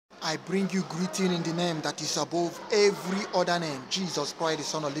I bring you greeting in the name that is above every other name, Jesus Christ, the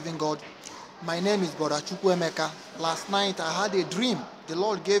Son of living God. My name is Brother Chukwuemeka. Last night I had a dream. The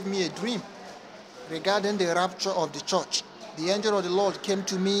Lord gave me a dream regarding the rapture of the church. The angel of the Lord came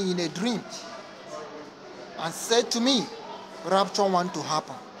to me in a dream and said to me, rapture want to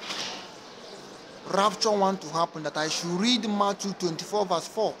happen. Rapture want to happen, that I should read Matthew 24 verse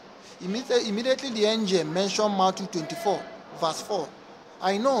 4. Immediately the angel mentioned Matthew 24 verse 4.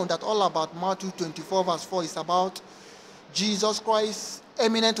 I know that all about Matthew 24 verse 4 is about Jesus Christ's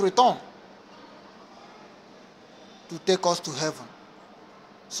imminent return to take us to heaven.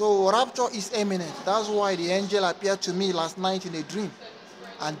 So rapture is imminent. That's why the angel appeared to me last night in a dream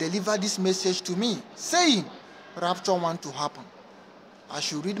and delivered this message to me, saying, rapture want to happen. I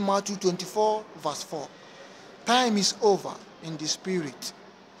should read Matthew 24 verse 4. Time is over in the spirit.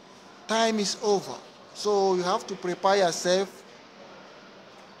 Time is over. So you have to prepare yourself.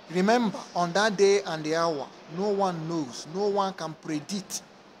 Remember, on that day and the hour, no one knows, no one can predict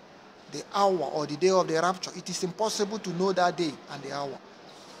the hour or the day of the rapture. It is impossible to know that day and the hour.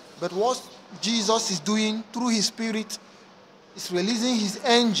 But what Jesus is doing through his spirit is releasing his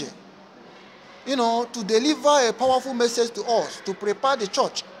angel, to deliver a powerful message to us, to prepare the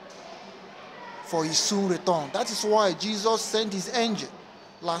church for his soon return. That is why Jesus sent his angel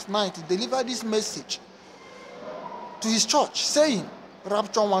last night to deliver this message to his church, saying,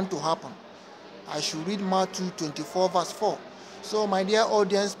 rapture want to happen. I should read Matthew 24 verse 4. So my dear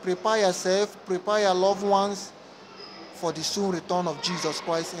audience, prepare yourself, prepare your loved ones for the soon return of Jesus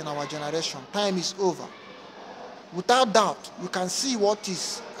Christ in our generation. Time is over. Without doubt, you can see what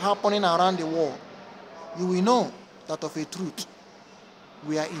is happening around the world. You will know that of a truth,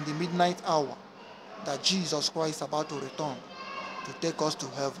 we are in the midnight hour, that Jesus Christ is about to return to take us to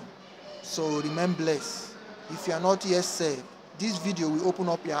heaven. So remain blessed. If you are not yet saved, this video will open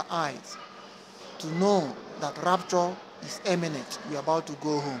up your eyes to know that rapture is imminent. We are about to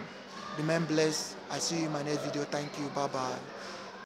go home. Remain blessed. I see you in my next video. Thank you. Bye-bye.